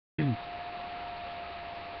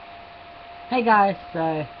Hey guys,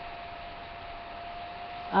 so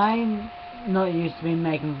I'm not used to be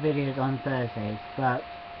making videos on Thursdays, but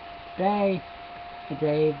today is a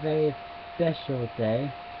very special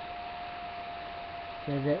day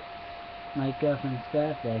because it's my girlfriend's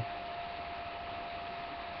birthday.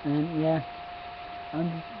 And yeah,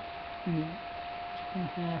 I'm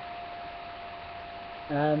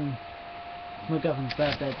it's my girlfriend's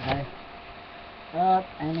birthday today.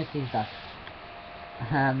 And it's Easter.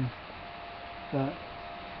 But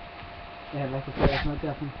yeah, like I said, it's my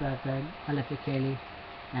girlfriend's birthday. I left with Kayleigh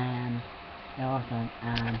and they're awesome,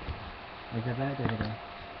 and there's a birthday video.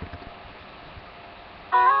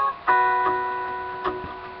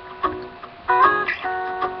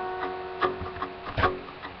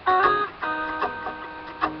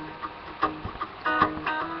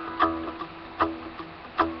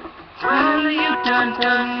 Well, you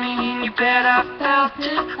done me, you bet I felt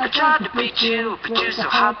it. I tried to beat you, but you're so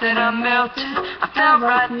hot that I melted. I fell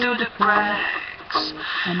right through the cracks,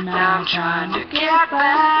 and now I'm trying to get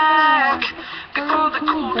back. Before the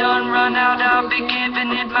cool done run out, I'll be giving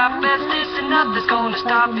it my best. Listen, nothing's gonna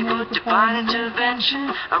stop me but divine intervention.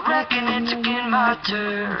 I reckon it's again my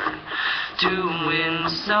turn to win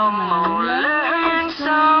some or learn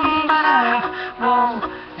some, but I won't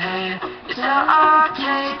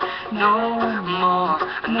hesitate no more,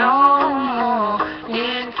 no more.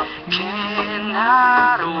 It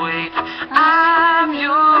cannot wait. I'm yours.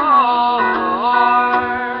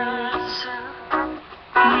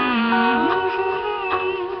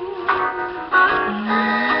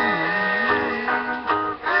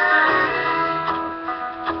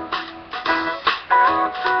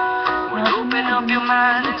 Well, open up your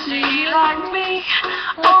mind and see like me.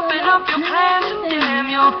 Open up your plans and damn,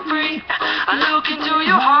 you're free. I look into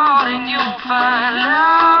your heart and you'll find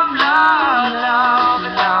love, love, love,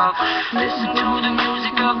 love. Listen to the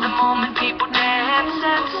music of the moment, people dance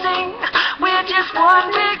and sing. We're just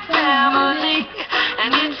one big family,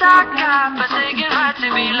 and it's our God-forsaken right to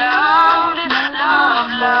be loved.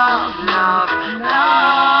 Love, love, love,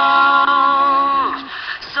 love.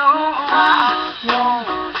 So I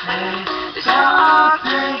won't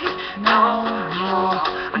hesitate no more,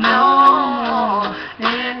 no more.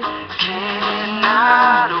 It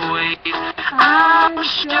cannot wait. I'm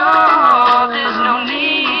sure there's no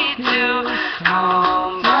need to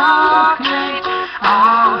complicate.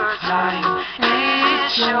 Our time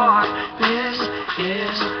is short. This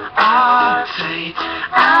is our fate.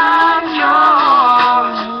 I'm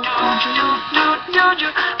yours.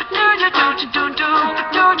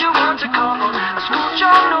 Do you want to come on? Scooch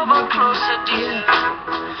on over closer, dear.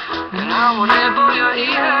 And I whenever you're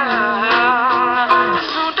here.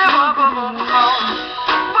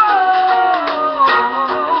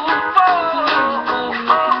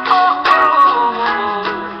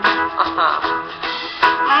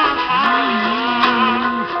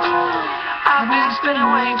 I've been spending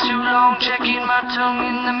way too long checking my tongue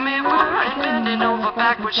in the mirror and bending over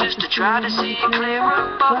backwards just to try to see it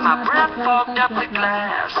clearer, but my breath fogged up the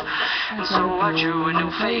glass, and so I drew a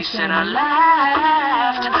new face and I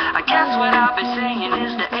laughed. I guess what I've been saying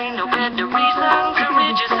is there ain't no better reason to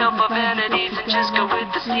rid yourself of vanities and just go with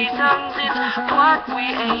the seasons. It's what we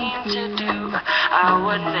aim to do.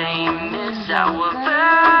 Our name is our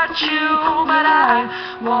virtue, but I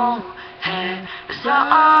won't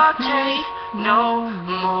hesitate no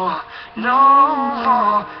more, no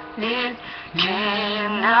more. It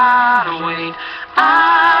cannot wait.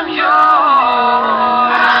 I'm yours.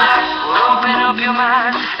 Open up your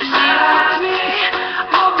mind, see like me.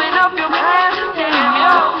 Open up your plans and damn,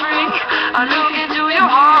 you're free. I look into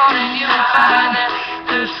your heart and you'll find that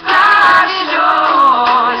the sky is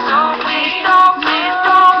yours. So please don't, please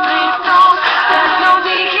don't, please don't. There's no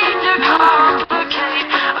need to complicate,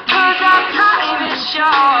 'cause our time is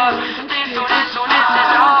short. This is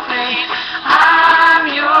our fate. I'm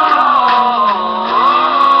yours.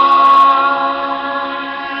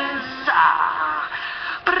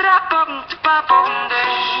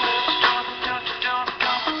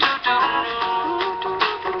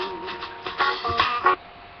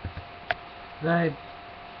 So,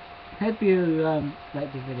 hope you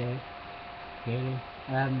liked the video, Kayleigh.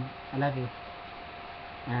 I love you,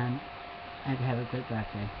 and I hope you have a good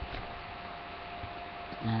birthday.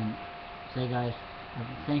 So guys,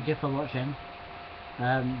 thank you for watching.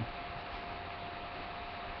 I'm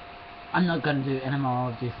not gonna do any more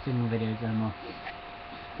of these singing videos anymore.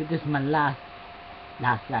 But this is my last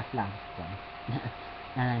one.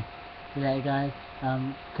 Anyway, today guys,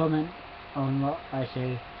 comment on what I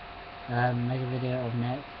should make a video of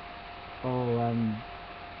next, or on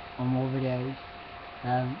more videos.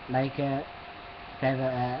 Like it,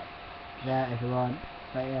 favorite it, there if you want.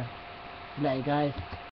 But yeah, see you later guys.